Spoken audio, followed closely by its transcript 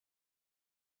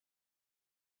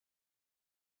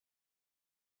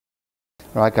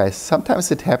Right, guys, sometimes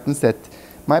it happens that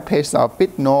my patients are a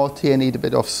bit naughty and eat a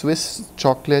bit of Swiss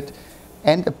chocolate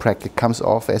and a bracket comes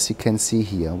off, as you can see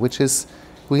here, which is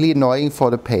really annoying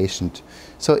for the patient.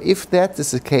 So if that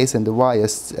is the case and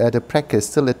the bracket is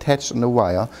still attached on the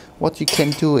wire, what you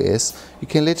can do is you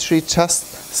can literally just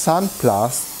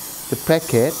sandblast the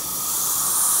bracket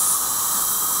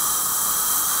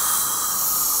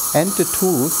and the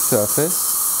tooth surface .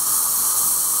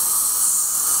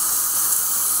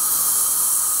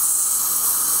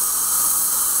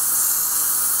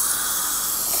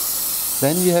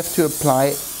 Then you have to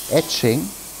apply etching .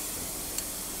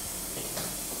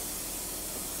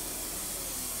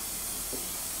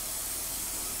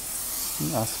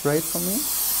 Aspirate for me.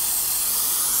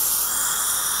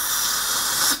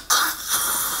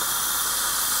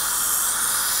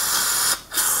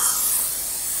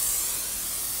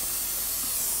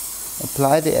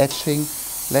 Apply the etching,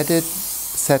 let it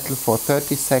settle for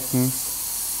 30 seconds.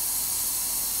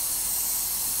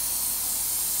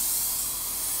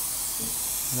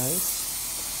 Right.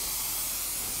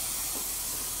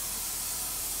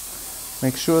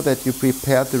 Make sure that you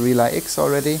prepared the Relay X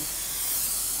already.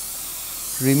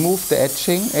 Remove the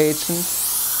etching agent.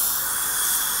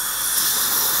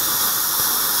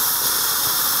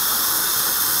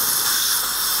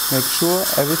 Make sure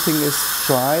everything is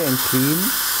dry and clean.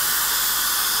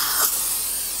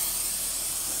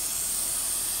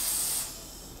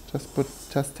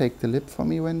 Just take the lip for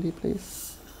me, Wendy,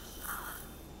 please.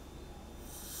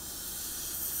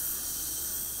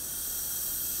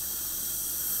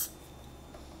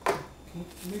 Can you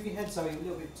move your head, Zoe, a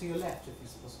little bit to your left if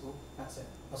it's possible? That's it.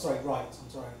 Oh, sorry, right. I'm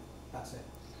sorry. That's it.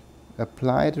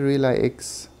 Apply the Relay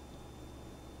X.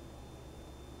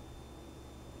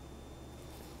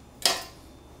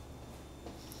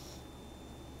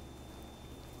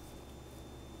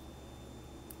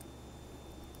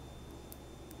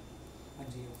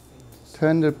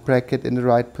 Turn the bracket in the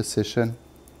right position.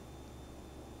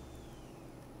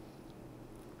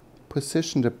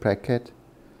 Position the bracket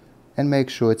and make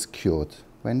sure it's cured.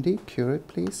 Wendy, cure it,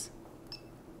 please.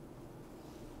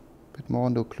 A bit more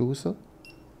on the occlusal.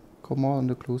 Go more on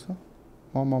the occlusal.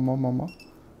 More. Go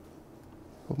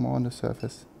more on the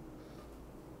surface.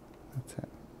 That's it.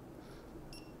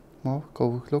 More.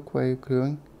 Go look where you're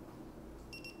curing.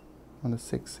 On the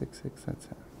 666. That's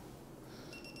it.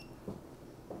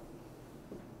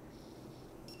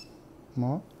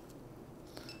 More.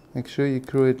 Make sure you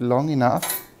cure it long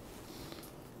enough.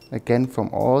 Again, from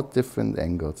all different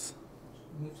angles.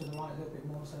 Move to the right a little bit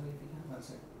more, so if you can. That's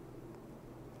it.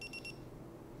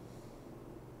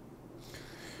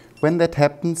 When that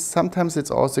happens, sometimes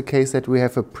it's also the case that we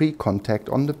have a pre-contact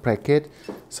on the bracket.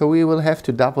 So we will have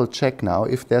to double check now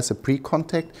if there's a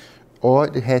pre-contact or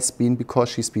it has been because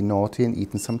she's been naughty and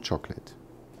eaten some chocolate.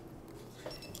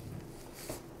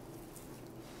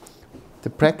 The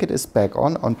bracket is back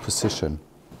on position.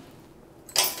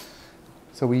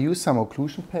 So we use some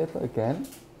occlusion paper again,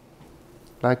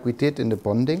 like we did in the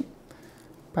bonding.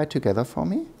 Bite together for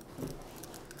me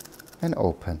and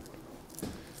open.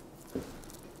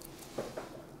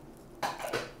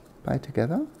 Bite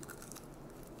together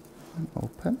and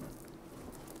open.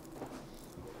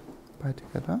 Bite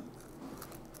together,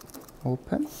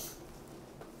 open.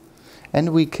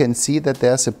 And we can see that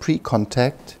there's a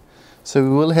pre-contact. So we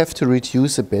will have to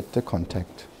reduce a bit the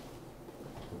contact.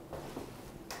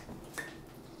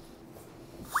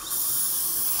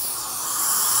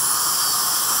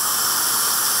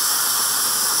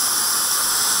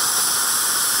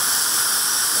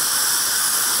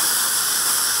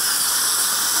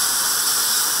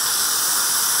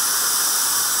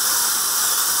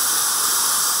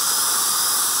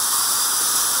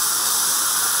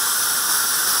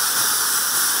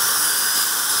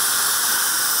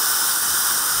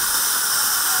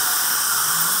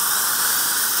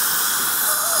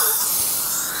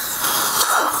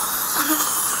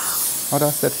 How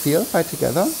does that feel? Bite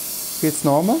together? Feels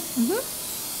normal?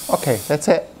 Mm-hmm. Okay, that's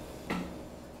it.